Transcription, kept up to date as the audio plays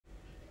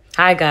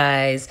Hi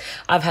guys,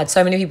 I've had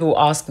so many people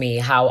ask me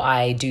how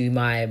I do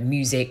my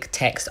music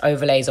text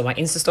overlays on my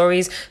Insta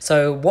stories.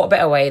 So what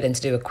better way than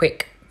to do a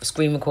quick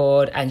screen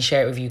record and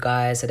share it with you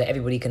guys so that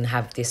everybody can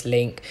have this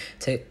link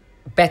to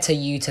better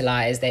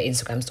utilize their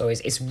Instagram stories.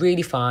 It's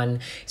really fun,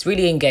 it's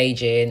really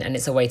engaging, and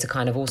it's a way to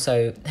kind of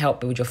also help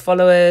build your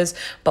followers,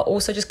 but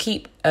also just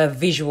keep a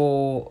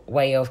visual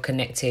way of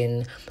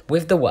connecting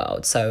with the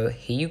world. So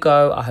here you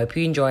go. I hope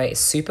you enjoy it. It's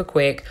super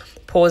quick.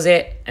 Pause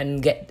it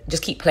and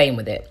just keep playing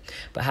with it,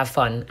 but have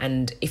fun.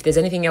 And if there's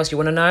anything else you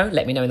want to know,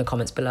 let me know in the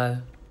comments below.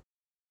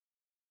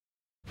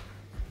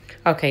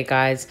 Okay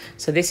guys,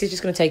 so this is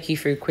just going to take you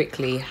through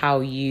quickly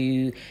how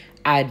you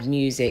add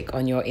music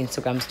on your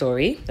Instagram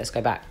story. Let's go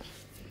back.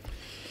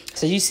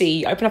 So you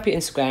see, open up your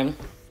Instagram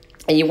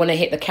and you want to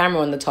hit the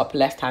camera on the top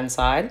left hand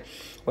side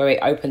where it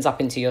opens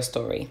up into your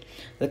story.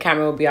 The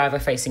camera will be either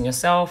facing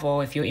yourself,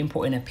 or if you're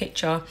importing a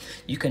picture,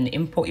 you can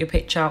import your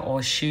picture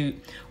or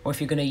shoot, or if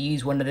you're going to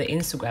use one of the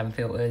Instagram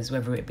filters,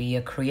 whether it be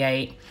a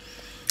create,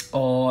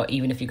 or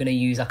even if you're going to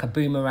use like a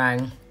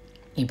boomerang,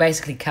 you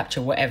basically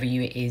capture whatever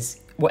it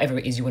is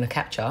you want to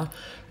capture,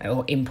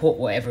 or import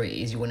whatever it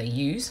is you want to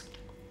use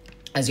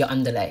as your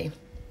underlay.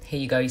 Here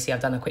you go. You see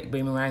I've done a quick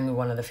boomerang with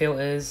one of the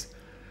filters.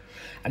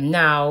 And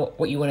now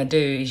what you want to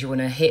do is you want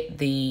to hit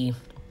the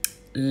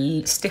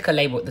sticker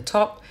label at the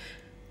top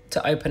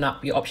to open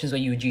up your options where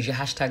you would use your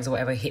hashtags or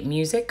whatever. Hit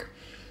music.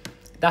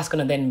 That's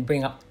going to then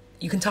bring up,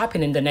 you can type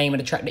in the name of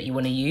the track that you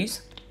want to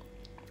use.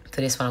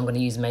 For this one, I'm going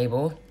to use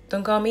Mabel.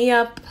 Don't call me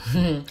up.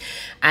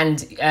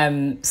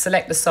 And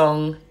select the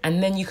song,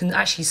 and then you can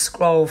actually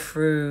scroll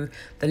through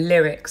the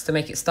lyrics to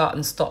make it start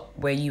and stop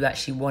where you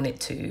actually want it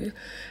to.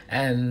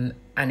 And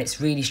it's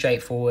really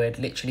straightforward.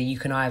 Literally, you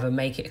can either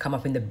make it come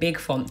up in the big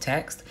font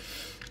text,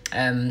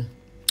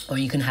 or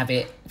you can have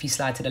it, if you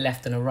slide to the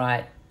left and the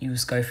right, you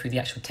just go through the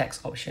actual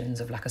text options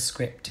of like a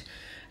script,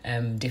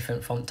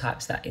 different font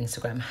types that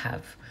Instagram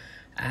have.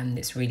 And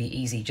it's really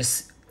easy.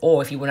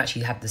 Or if you want to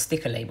actually have the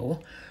sticker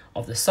label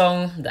of the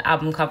song, the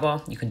album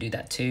cover, you can do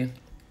that too.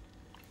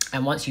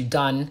 And once you've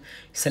done,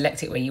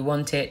 select it where you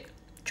want it,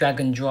 drag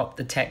and drop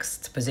the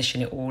text,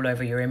 position it all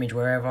over your image,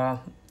 wherever,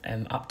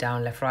 up,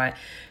 down, left, right,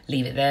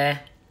 leave it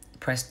there,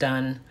 press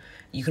done.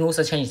 You can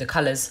also change the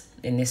colors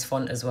in this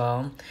font as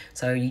well.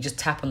 So you just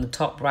tap on the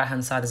top right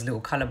hand side, there's a little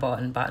color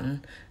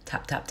button,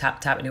 tap, tap,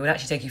 tap, tap, and it will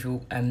actually take you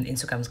through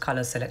Instagram's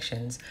color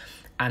selections.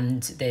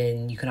 And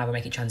then you can either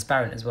make it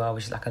transparent as well,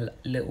 which is like a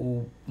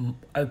little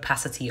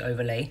opacity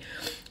overlay.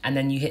 And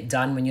then you hit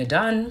done when you're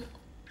done.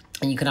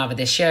 And you can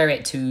either share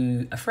it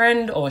to a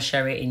friend, or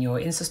share it in your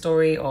Insta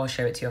story, or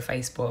share it to your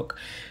Facebook,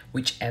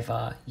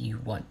 whichever you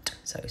want.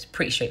 So it's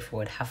pretty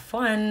straightforward. Have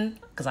fun,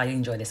 because I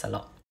enjoy this a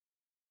lot.